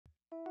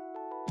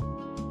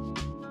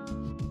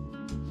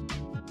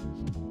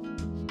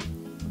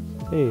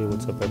Hey,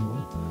 what's up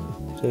everyone?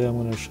 Today I'm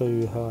going to show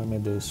you how I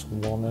made this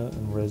walnut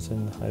and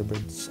resin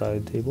hybrid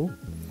side table.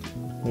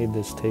 I made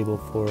this table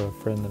for a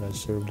friend that I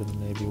served in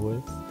the Navy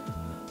with.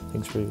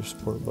 Thanks for your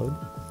support, bud.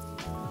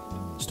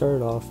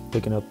 Started off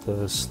picking up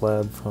the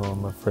slab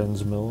from a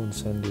friend's mill in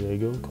San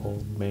Diego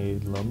called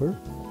Made Lumber.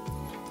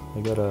 I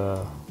got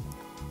a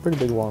pretty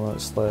big walnut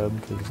slab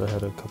because I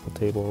had a couple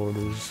table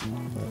orders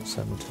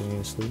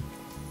simultaneously.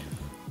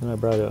 Then I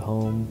brought it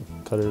home,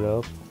 cut it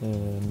up,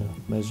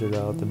 and measured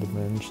out the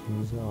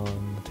dimensions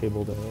on the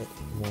table that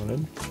I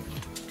wanted.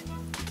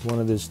 I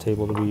wanted this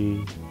table to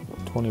be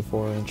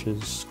 24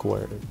 inches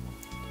square.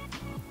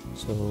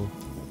 So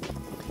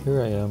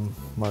here I am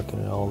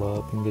marking it all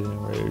up and getting it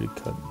ready to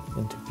cut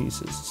into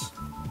pieces.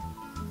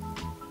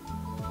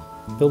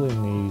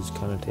 Building these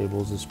kind of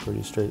tables is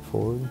pretty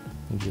straightforward.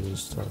 You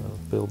just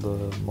build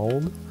a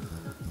mold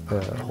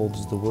that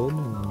holds the wood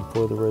and you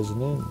pour the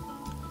resin in.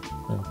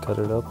 And cut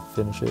it up,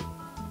 finish it.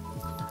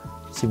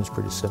 Seems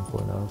pretty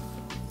simple enough,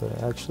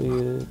 but actually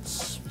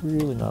it's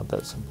really not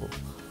that simple.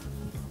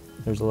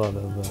 There's a lot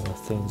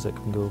of things that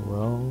can go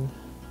wrong,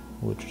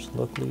 which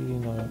luckily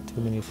not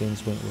too many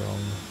things went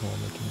wrong while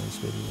making this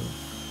video.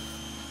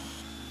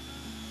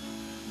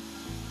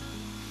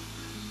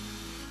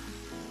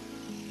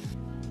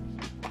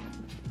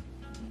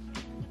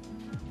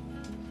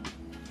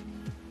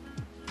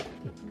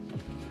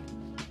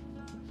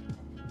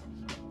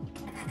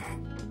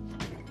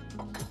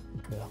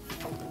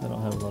 I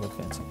don't have a lot of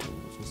fancy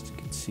tools, as you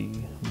can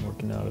see. I'm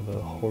working out of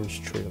a horse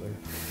trailer.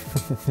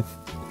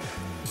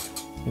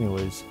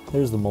 Anyways,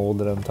 there's the mold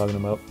that I'm talking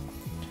about.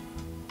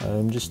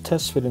 I'm just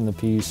test fitting the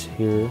piece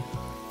here,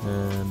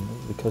 and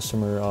the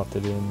customer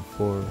opted in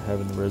for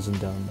having the resin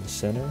down the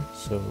center.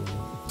 So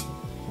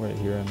right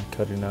here I'm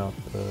cutting out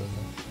the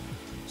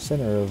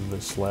center of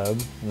the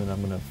slab, and then I'm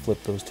going to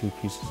flip those two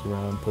pieces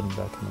around, put them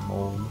back in the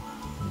mold,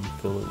 and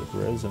fill it with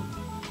resin.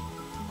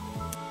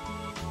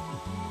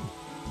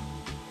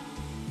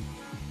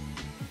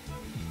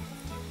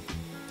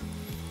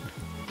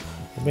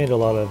 I've made a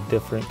lot of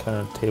different kind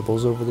of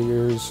tables over the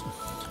years,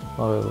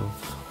 a lot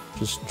of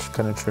just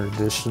kind of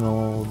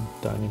traditional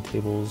dining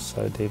tables,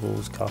 side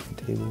tables, coffee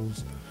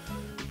tables,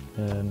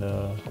 and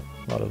a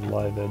lot of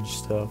live edge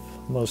stuff.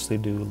 Mostly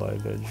do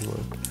live edge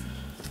work.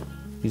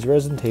 These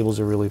resin tables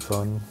are really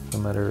fun, no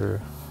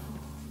matter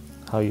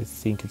how you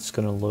think it's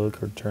going to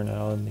look or turn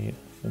out. In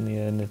the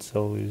end, it's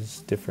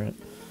always different,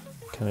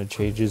 kind of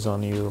changes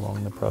on you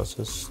along the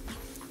process.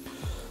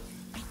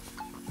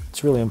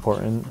 It's really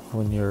important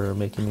when you're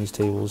making these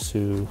tables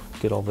to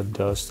get all the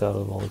dust out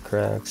of all the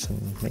cracks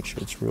and make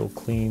sure it's real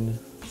clean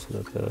so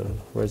that the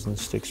resin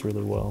sticks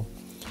really well.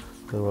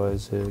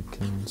 Otherwise it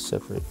can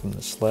separate from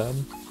the slab.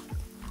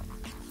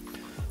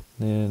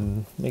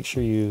 Then make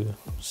sure you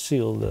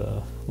seal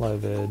the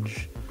live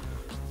edge,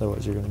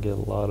 otherwise you're going to get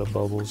a lot of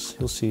bubbles.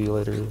 You'll see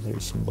later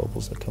there's some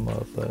bubbles that come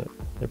up, but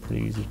they're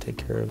pretty easy to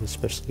take care of,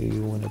 especially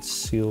when it's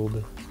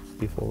sealed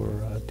before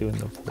doing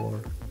the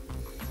pour.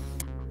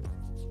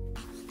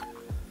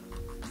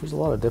 There's a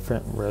lot of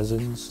different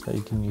resins that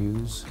you can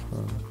use.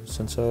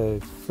 Since I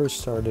first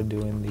started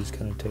doing these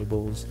kind of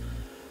tables,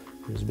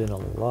 there's been a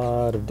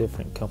lot of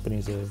different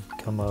companies that have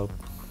come up.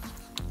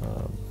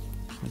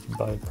 You can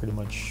buy pretty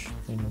much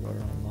anywhere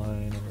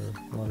online,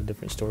 or a lot of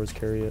different stores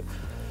carry it.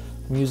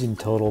 I'm using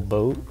Total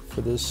Boat for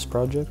this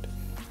project.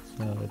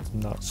 It's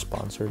not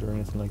sponsored or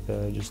anything like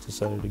that. I just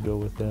decided to go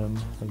with them.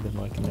 I've been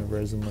liking their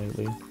resin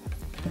lately.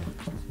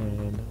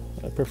 And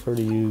I prefer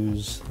to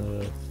use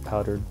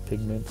powdered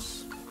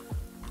pigments.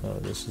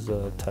 This is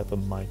a type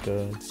of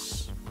mica.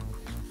 It's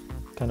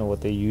kind of what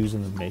they use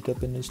in the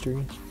makeup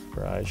industry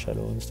for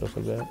eyeshadow and stuff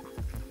like that.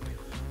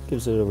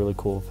 Gives it a really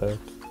cool effect.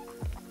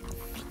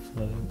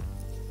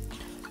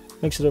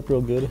 Mix it up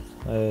real good.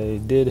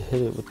 I did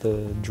hit it with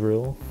the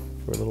drill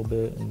for a little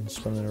bit and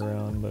spun it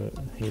around, but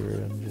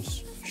here I'm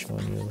just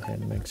showing you the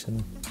hand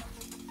mixing.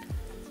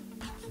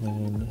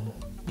 And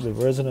the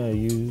resin I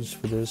use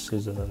for this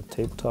is a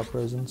tabletop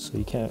resin, so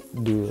you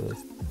can't do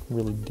a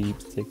really deep,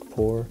 thick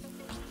pour.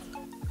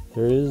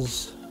 There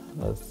is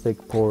a thick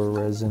pour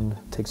resin.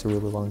 It takes a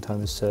really long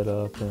time to set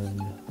up, and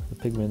the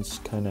pigments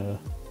kind of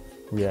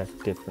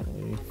react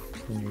differently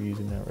when you're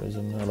using that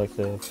resin. I like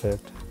the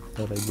effect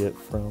that I get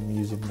from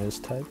using this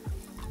type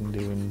and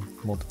doing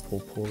multiple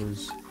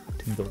pours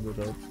to build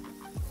it up.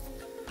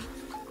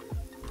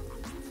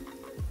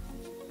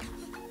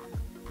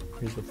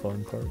 Here's the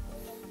fun part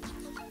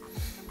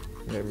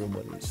that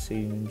everybody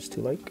seems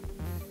to like.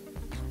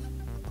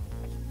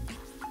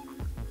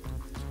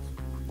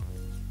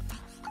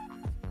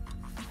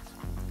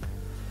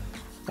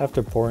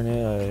 After pouring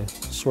it, I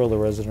swirl the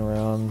resin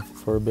around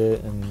for a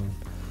bit and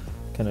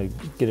kind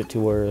of get it to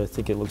where I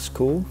think it looks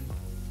cool.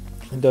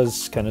 It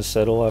does kind of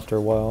settle after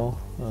a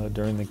while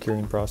during the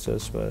curing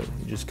process, but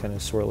you just kind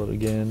of swirl it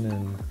again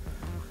and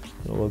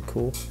it'll look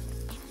cool.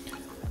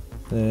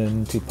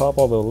 Then to pop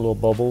all the little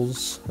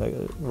bubbles that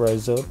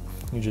rise up,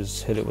 you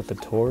just hit it with a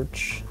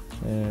torch,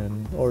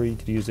 or you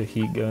could use a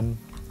heat gun.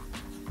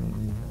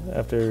 And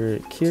after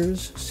it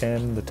cures,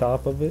 sand the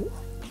top of it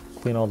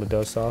clean all the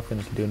dust off, and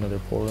you can do another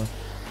pour.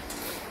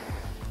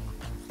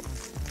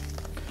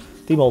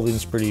 Demolding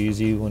is pretty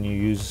easy when you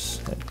use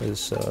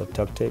this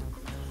tuck tape.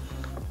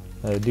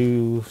 I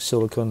do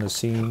silicone the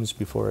seams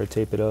before I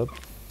tape it up,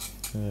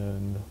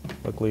 and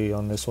luckily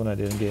on this one I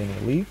didn't get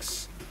any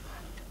leaks,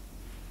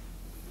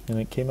 and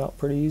it came out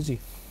pretty easy.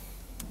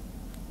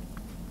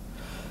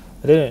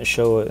 I didn't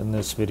show it in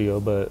this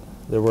video, but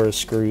there were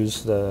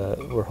screws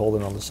that were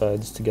holding all the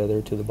sides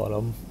together to the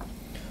bottom.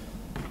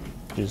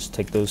 Just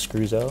take those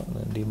screws out and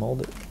then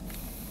demold it.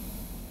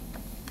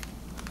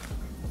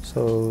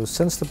 So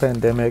since the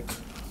pandemic,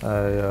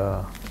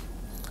 I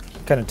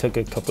kind of took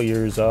a couple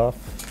years off,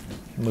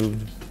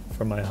 moved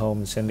from my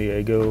home in San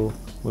Diego,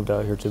 moved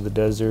out here to the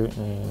desert,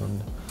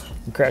 and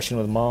I'm crashing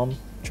with Mom,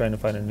 trying to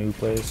find a new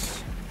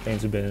place.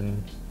 Things have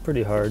been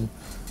pretty hard.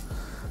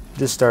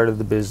 Just started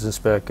the business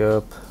back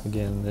up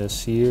again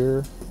this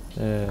year,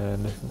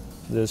 and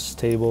this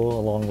table,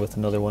 along with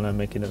another one I'm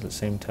making at the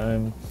same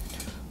time,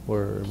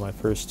 were my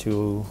first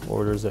two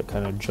orders that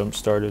kind of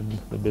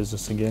jump-started the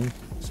business again.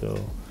 So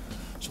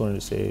just wanted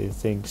to say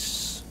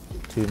thanks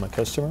to my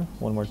customer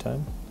one more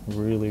time.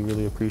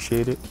 Really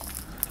appreciate it.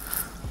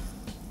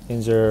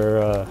 Things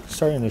are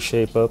starting to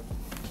shape up.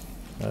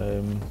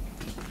 I'm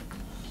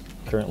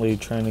currently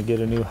trying to get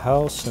a new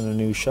house and a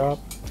new shop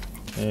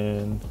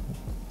and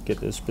get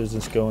this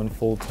business going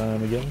full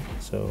time again.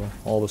 So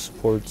all the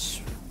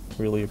support's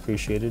really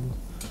appreciated.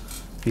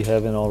 If you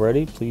haven't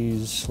already,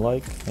 please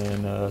like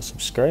and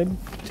subscribe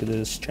to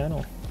this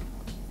channel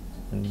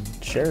and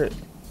share it.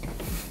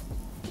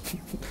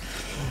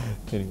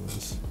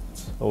 Anyways,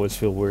 I always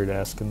feel weird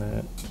asking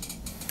that.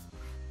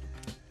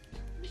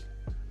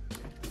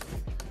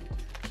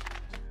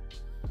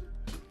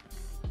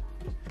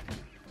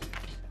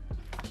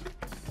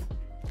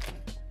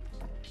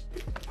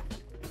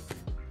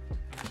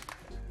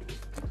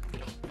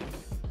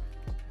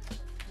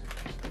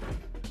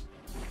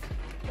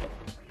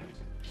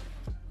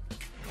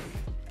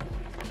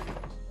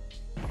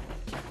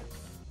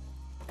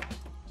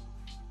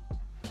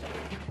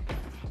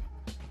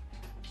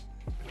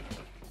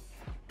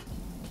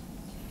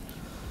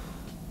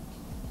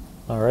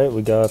 Alright,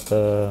 we got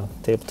the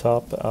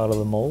tabletop out of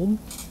the mold,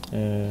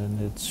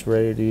 and it's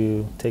ready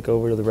to take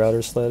over to the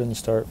router sled and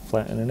start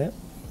flattening it.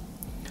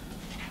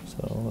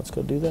 So let's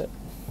go do that.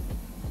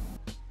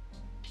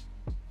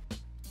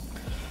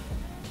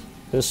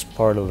 This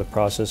part of the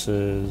process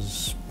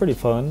is pretty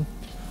fun.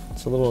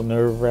 It's a little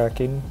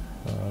nerve-wracking.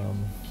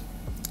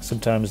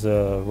 Sometimes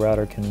the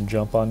router can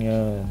jump on you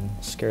and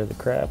scare the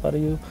crap out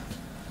of you.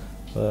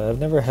 I've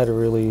never had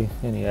really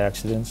any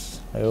accidents.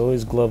 I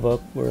always glove up,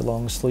 wear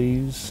long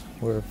sleeves,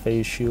 wear a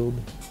face shield,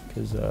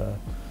 because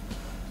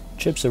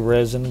chips of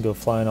resin go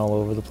flying all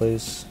over the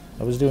place.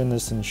 I was doing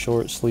this in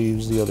short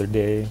sleeves the other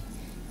day,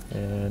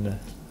 and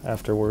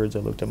afterwards I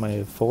looked at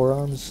my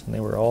forearms and they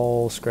were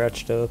all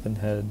scratched up and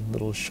had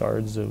little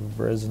shards of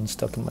resin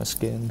stuck in my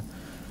skin.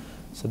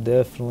 So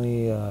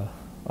definitely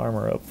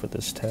armor up for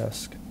this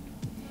task.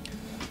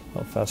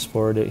 I'll fast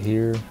forward it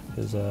here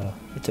because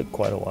it took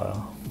quite a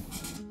while.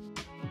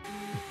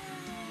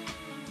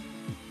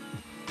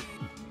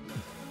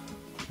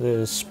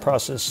 This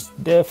process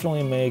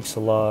definitely makes a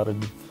lot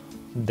of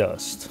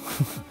dust,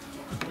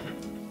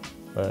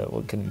 but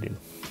what can you do?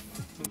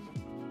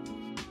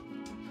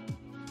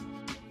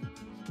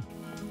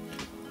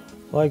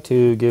 I like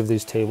to give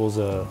these tables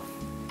a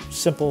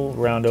simple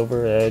round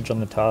over edge on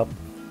the top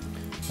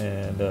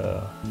and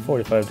a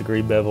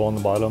 45-degree bevel on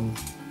the bottom.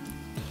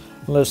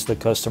 Unless the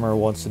customer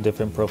wants a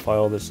different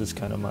profile, this is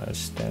kind of my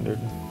standard.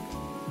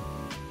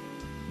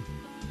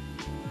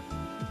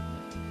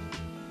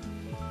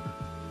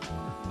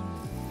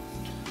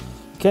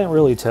 Can't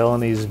really tell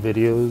in these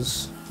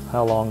videos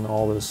how long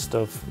all this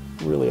stuff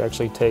really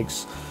actually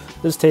takes.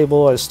 This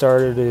table I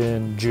started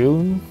in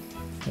June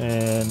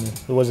and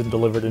it wasn't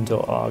delivered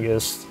until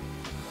August.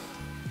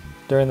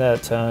 During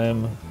that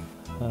time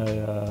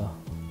I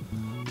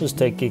was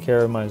taking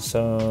care of my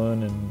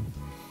son and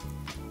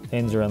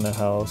things around the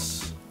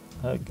house.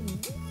 I'm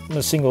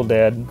a single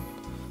dad.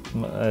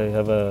 I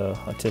have a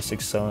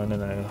autistic son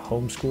and I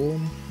homeschool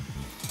him.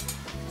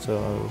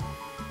 So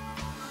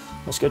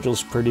my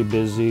schedule's pretty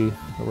busy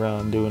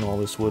around doing all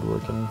this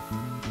woodworking,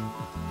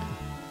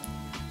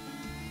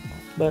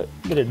 but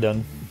get it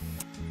done.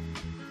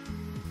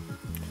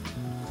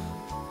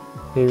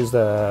 Here's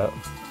the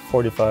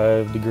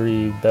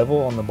 45-degree bevel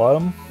on the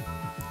bottom.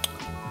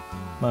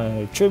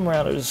 My trim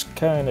router is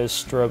kind of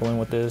struggling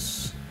with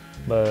this,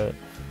 but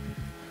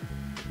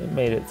it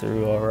made it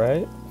through all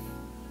right.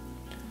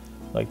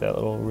 Like that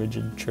little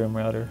rigid trim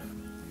router.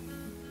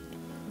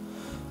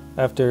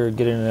 After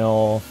getting it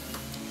all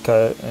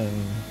cut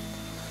and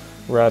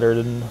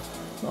routered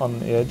on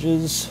the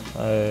edges,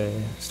 I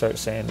start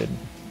sanding.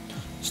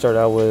 Start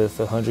out with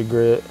 100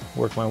 grit,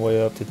 work my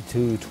way up to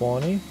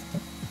 220,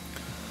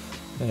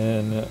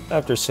 and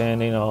after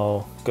sanding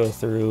I'll go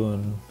through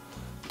and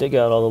dig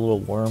out all the little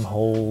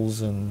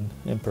wormholes and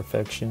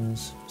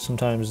imperfections.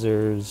 Sometimes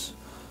there's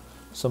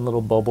some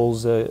little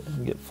bubbles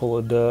that get full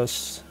of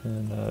dust,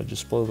 and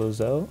just blow those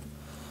out.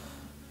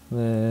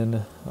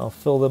 Then I'll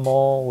fill them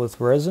all with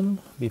resin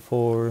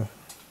before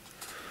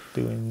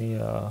doing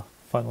the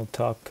final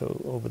top coat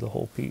over the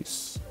whole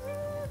piece.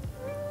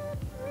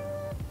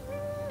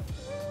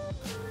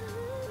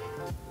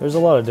 There's a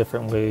lot of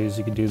different ways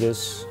you can do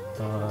this.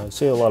 I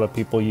see a lot of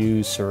people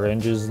use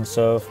syringes and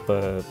stuff,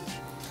 but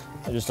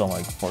I just don't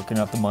like forking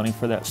out the money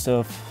for that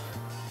stuff.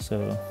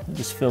 So I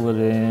just fill it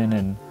in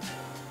and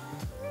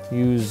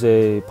use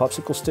a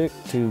popsicle stick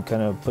to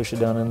kind of push it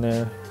down in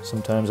there.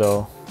 Sometimes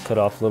I'll cut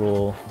off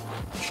little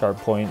sharp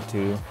point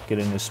to get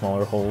into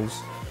smaller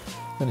holes.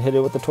 Then hit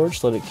it with the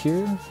torch, let it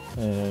cure,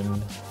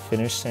 and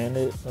finish sand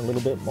it a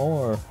little bit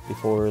more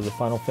before the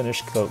final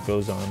finish coat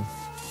goes on.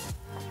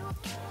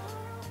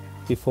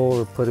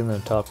 Before putting the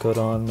top coat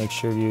on, make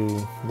sure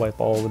you wipe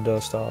all the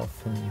dust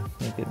off and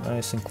make it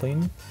nice and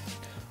clean.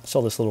 I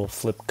saw this little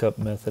flip cup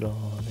method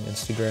on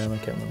Instagram. I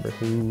can't remember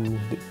who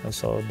I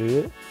saw do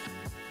it,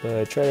 but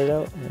I tried it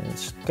out and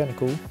it's kind of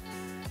cool.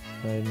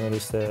 I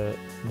noticed that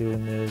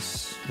doing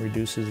this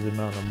reduces the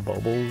amount of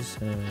bubbles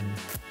and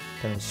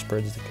kind of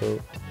spreads the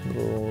coat a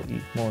little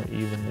more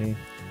evenly.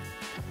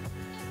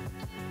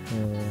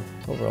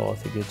 Overall, I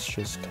think it's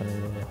just kind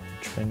of a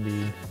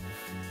trendy,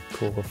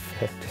 cool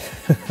effect.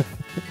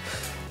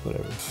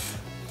 Whatever.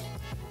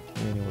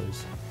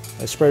 Anyways,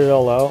 I spread it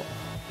all out,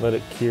 let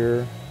it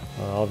cure.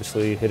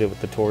 Obviously hit it with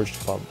the torch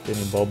to pop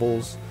any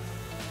bubbles,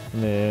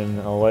 and then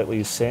I'll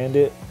lightly sand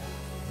it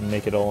and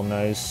make it all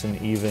nice and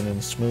even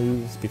and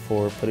smooth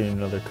before putting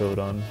another coat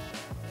on.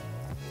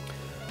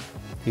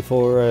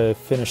 Before I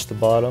finish the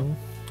bottom,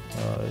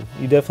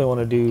 you definitely want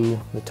to do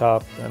the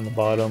top and the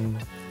bottom,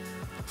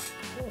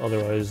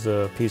 otherwise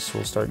the piece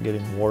will start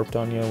getting warped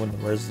on you when the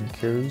resin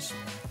cures.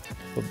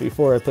 But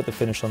before I put the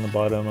finish on the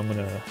bottom, I'm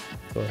going to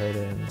go ahead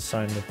and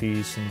sign the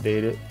piece and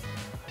date it.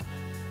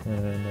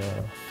 And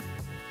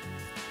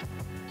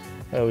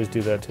I always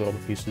do that to all the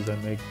pieces I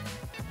make.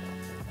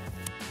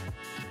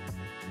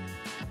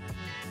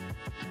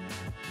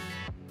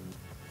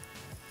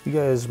 You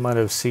guys might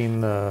have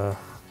seen the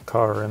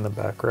car in the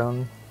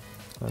background.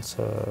 That's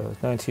a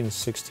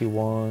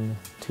 1961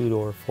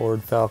 two-door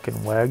Ford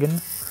Falcon wagon.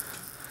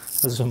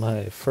 This is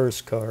my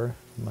first car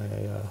my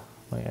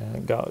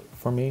aunt got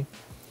for me.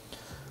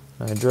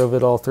 I drove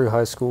it all through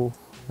high school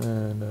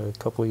and a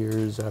couple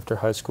years after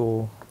high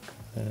school.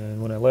 And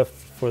when I left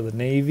for the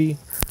Navy,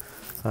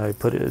 I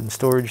put it in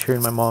storage here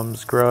in my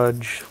mom's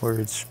garage where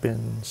it's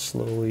been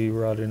slowly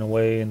rotting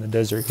away in the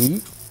desert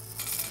heat.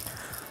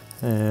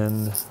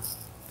 And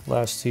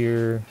last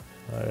year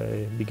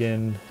I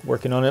began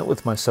working on it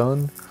with my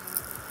son.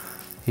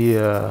 He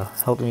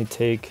helped me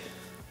take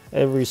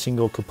every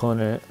single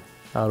component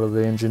out of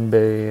the engine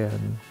bay,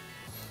 and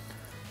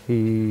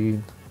he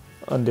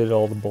undid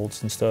all the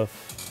bolts and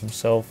stuff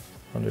himself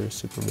under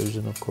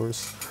supervision, of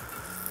course.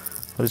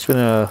 But it's been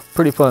a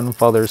pretty fun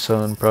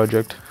father-son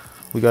project.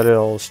 We got it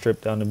all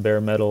stripped down to bare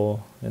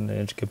metal in the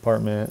engine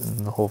compartment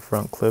and the whole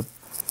front clip.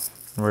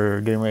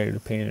 We're getting ready to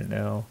paint it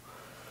now.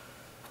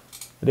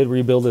 I did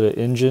rebuild it, an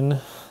engine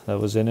that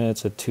was in it.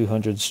 It's a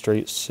 200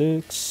 straight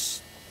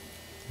 6,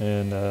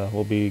 and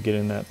we'll be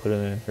getting that put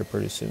in here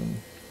pretty soon.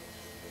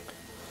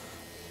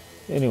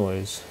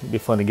 Anyways, it'd be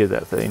fun to get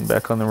that thing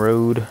back on the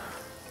road.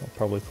 I'll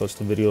probably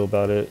post a video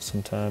about it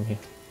sometime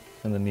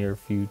in the near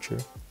future.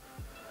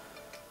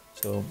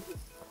 So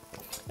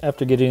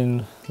after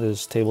getting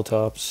this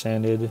tabletop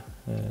sanded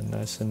and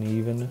nice and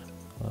even,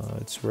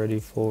 it's ready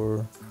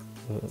for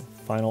the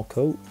final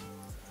coat.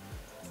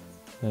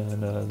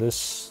 And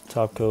this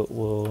top coat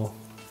will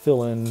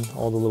fill in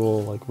all the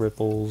little like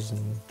ripples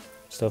and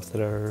stuff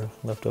that are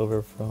left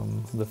over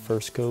from the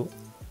first coat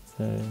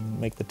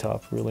and make the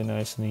top really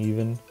nice and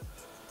even.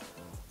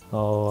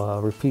 I'll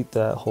repeat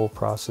that whole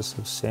process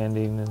of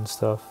sanding and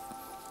stuff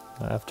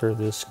after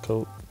this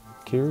coat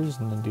cures,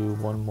 and then do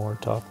one more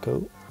top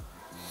coat,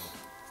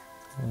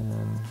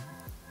 and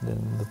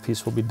then the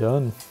piece will be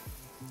done.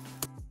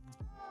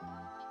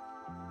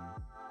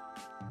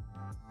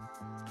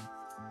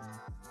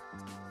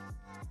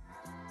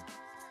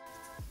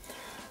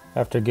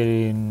 After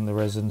getting the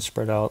resin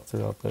spread out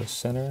throughout the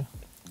center,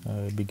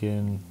 I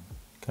begin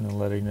kind of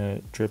letting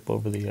it drip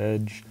over the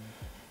edge.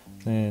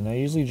 And I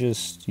usually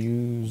just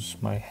use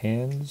my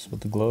hands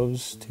with the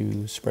gloves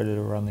to spread it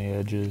around the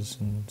edges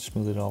and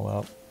smooth it all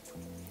out.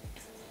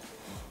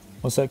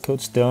 Once that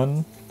coat's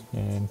done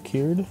and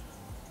cured,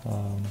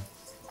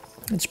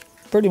 it's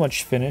pretty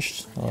much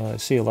finished. I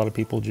see a lot of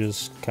people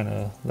just kind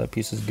of let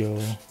pieces go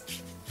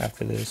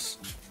after this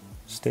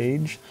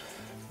stage.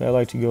 But I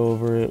like to go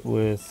over it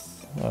with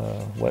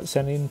wet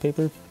sanding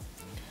paper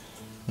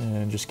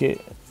and just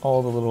get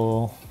all the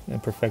little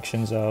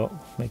imperfections out,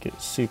 make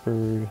it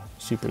super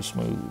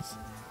smooth.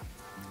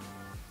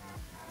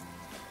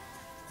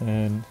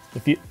 And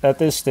if you, at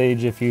this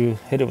stage, if you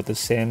hit it with a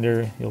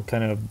sander, you'll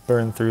kind of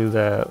burn through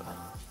that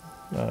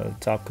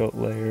top coat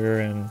layer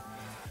and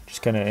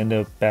just kind of end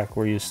up back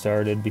where you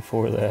started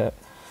before that.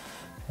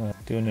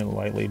 Doing it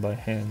lightly by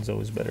hand is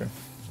always better.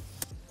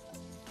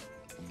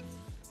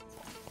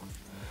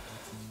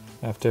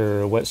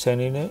 After wet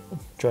sanding it,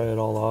 dry it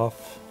all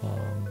off.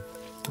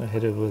 I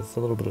hit it with a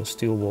little bit of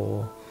steel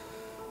wool,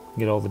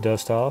 get all the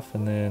dust off,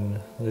 and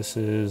then this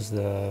is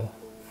the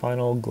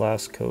final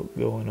glass coat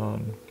going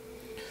on.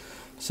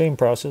 Same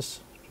process,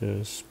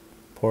 just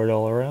pour it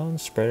all around,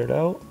 spread it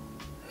out,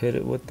 hit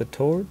it with the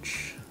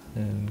torch,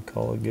 and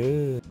call it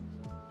good.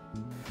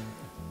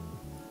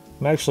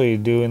 I'm actually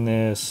doing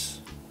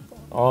this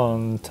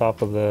on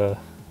top of the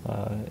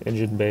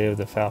engine bay of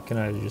the Falcon.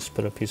 I just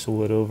put a piece of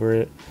wood over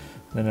it.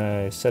 Then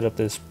I set up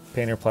this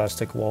painter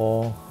plastic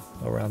wall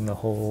around the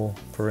whole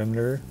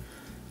perimeter,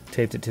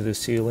 taped it to the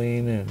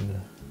ceiling,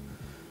 and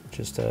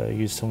just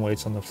used some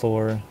weights on the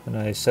floor. And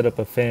I set up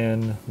a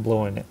fan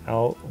blowing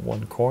out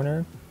one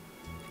corner,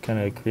 kind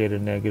of create a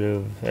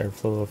negative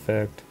airflow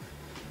effect,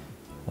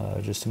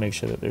 just to make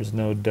sure that there's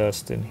no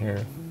dust in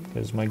here,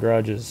 because my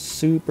garage is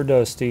super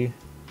dusty.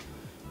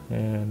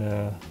 And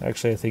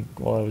actually, I think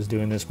while I was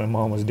doing this, my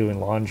mom was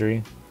doing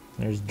laundry.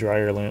 There's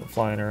dryer lint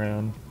flying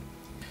around.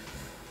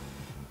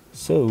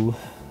 So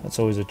that's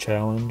always a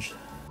challenge.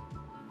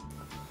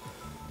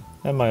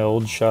 At my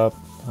old shop,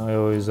 I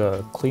always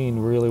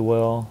cleaned really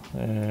well,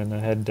 and I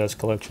had dust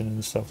collection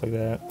and stuff like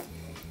that.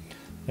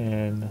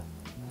 And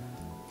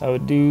I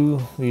would do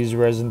these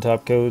resin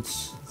top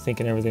coats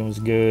thinking everything was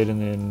good,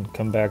 and then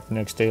come back the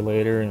next day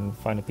later and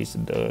find a piece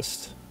of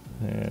dust.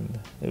 And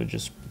it would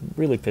just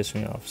really piss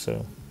me off.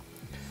 So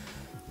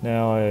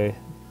now I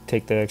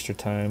take the extra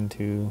time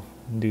to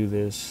do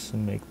this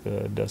and make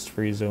the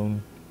dust-free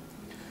zone.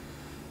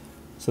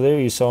 So there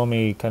you saw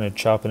me kind of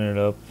chopping it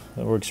up.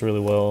 It works really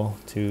well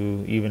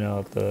to even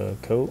out the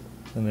coat.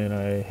 And then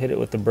I hit it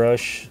with the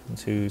brush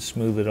to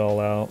smooth it all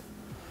out.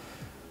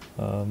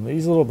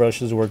 These little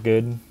brushes work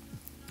good.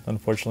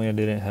 Unfortunately, I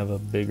didn't have a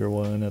bigger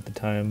one at the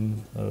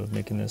time of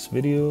making this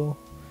video,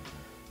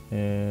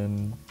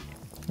 and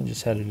I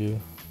just had to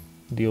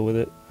deal with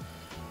it.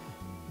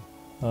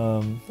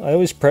 I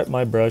always prep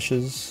my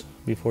brushes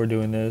before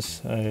doing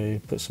this. I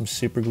put some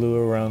super glue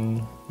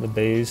around the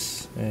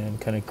base and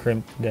kind of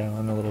crimp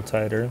down a little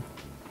tighter,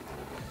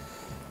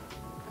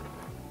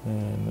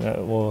 and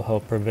that will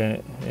help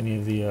prevent any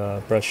of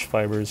the brush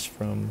fibers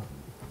from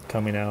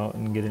coming out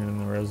and getting in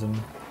the resin.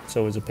 It's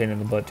always a pain in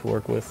the butt to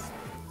work with.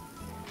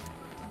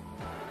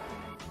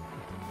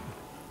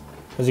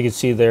 As you can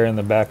see there in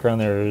the background,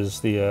 there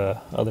is the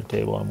other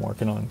table I'm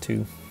working on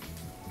too.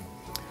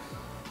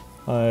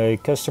 My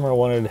customer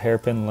wanted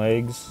hairpin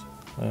legs,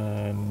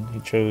 and he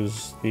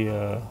chose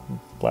the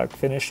black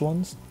finished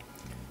ones.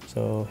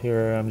 So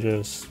here I'm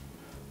just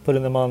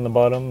putting them on the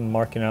bottom and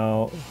marking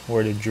out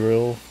where to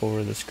drill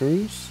for the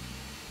screws.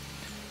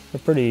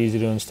 They're pretty easy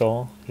to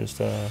install. Just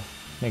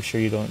make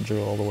sure you don't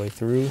drill all the way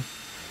through.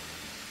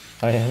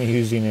 I am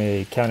using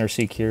a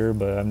countersink here,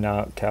 but I'm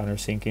not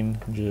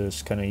countersinking. I'm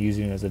just kind of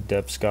using it as a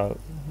depth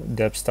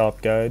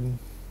stop guide.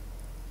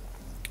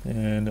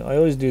 And I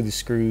always do the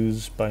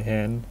screws by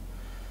hand.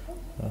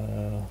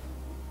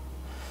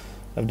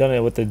 I've done it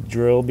with the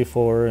drill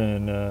before,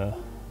 and a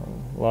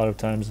lot of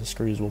times the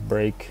screws will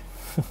break.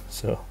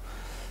 So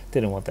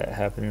didn't want that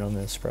happening on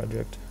this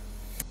project.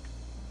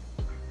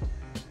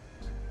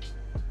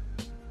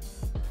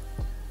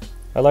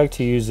 I like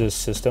to use this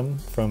system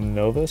from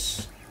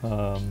Novus.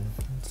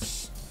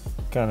 It's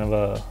kind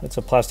of it's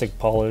a plastic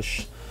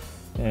polish,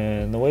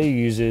 and the way you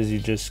use it is you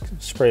just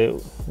spray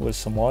it with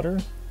some water,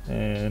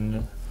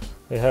 and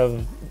they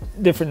have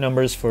different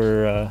numbers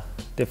for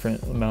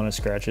different amount of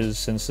scratches.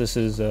 Since this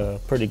is a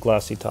pretty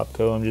glossy top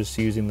coat, I'm just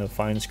using the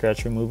fine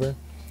scratch remover,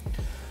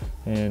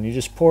 and you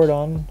just pour it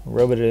on,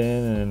 rub it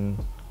in,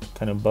 and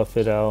kind of buff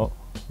it out,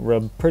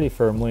 rub pretty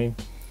firmly.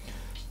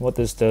 What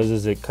this does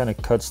is it kind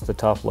of cuts the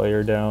top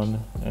layer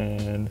down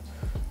and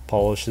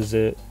polishes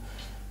it.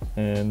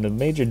 And the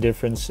major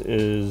difference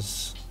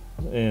is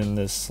in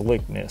the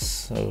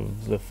slickness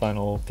of the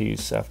final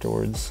piece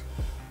afterwards.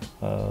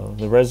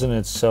 The resin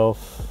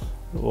itself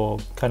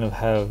will kind of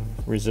have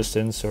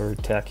resistance or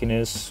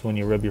tackiness when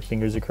you rub your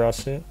fingers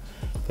across it,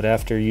 but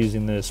after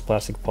using this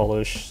plastic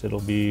polish,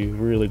 it'll be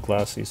really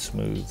glossy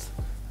smooth,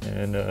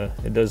 and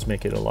it does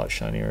make it a lot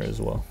shinier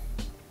as well.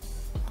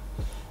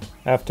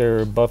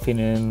 After buffing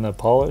in the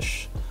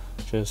polish,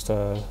 just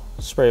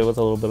spray it with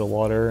a little bit of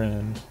water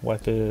and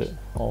wipe it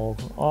all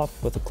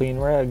off with a clean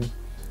rag.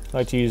 I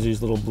like to use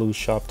these little blue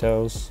shop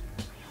towels.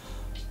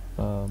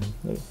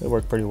 They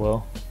work pretty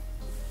well.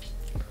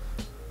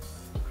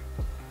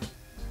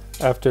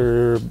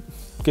 After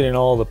getting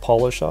all the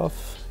polish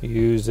off, you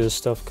use this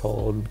stuff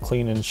called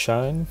Clean and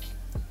Shine.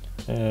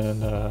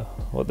 And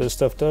what this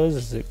stuff does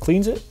is it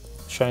cleans it,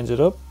 shines it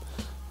up,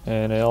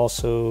 and it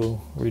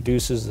also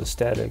reduces the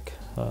static.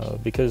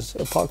 Because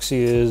epoxy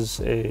is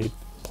a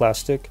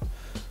plastic,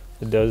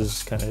 it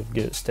does kind of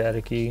get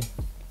staticky.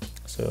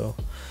 So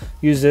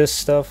use this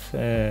stuff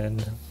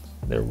and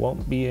there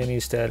won't be any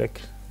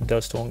static.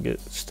 Dust won't get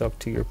stuck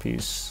to your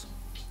piece.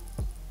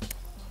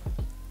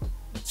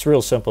 It's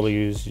real simple to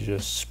use. You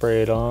just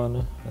spray it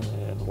on and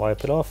then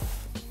wipe it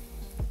off.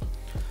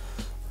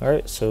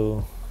 Alright,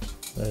 so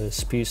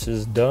this piece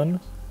is done,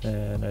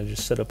 and I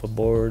just set up a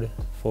board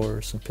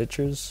for some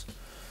pictures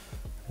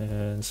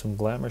and some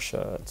glamour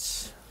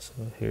shots. So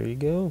here you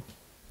go.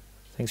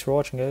 Thanks for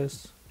watching,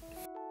 guys.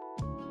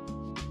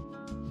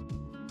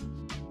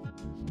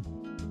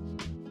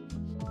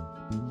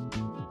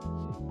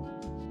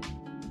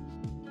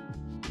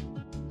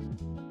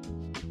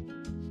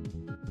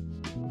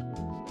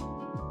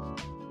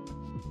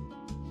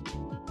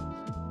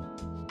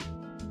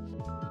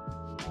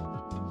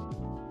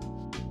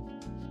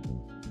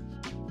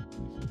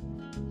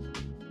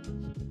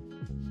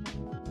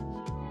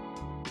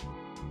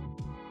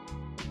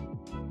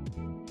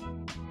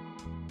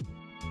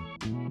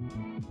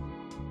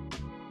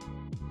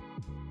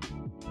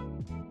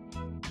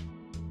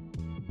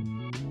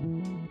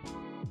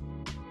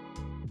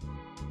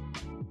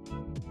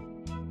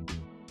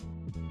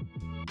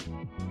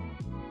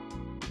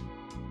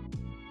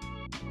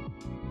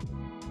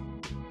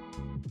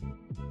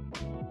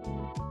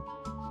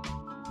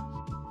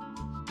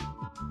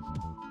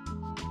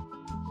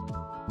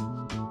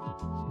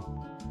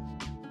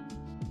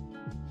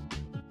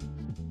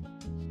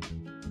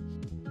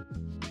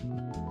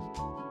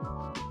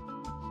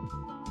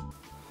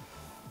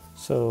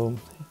 So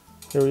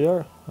here we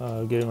are,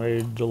 getting ready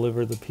to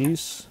deliver the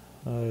piece.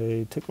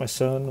 I took my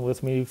son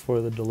with me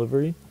for the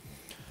delivery.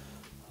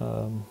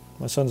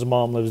 My son's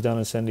mom lives down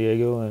in San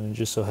Diego, and it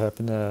just so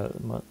happened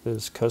that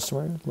this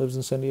customer lives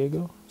in San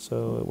Diego,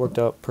 so it worked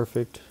out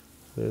perfect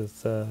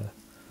with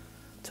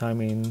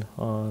timing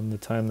on the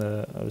time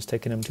that I was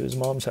taking him to his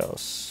mom's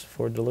house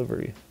for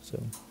delivery.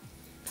 So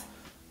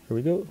here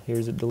we go,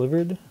 here's it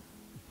delivered.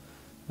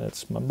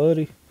 That's my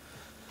buddy.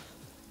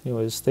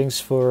 Anyways, thanks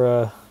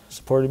for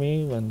supporting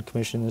me and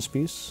commissioning this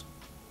piece.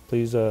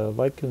 Please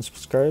like and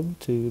subscribe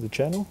to the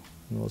channel,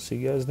 and we'll see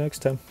you guys next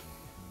time.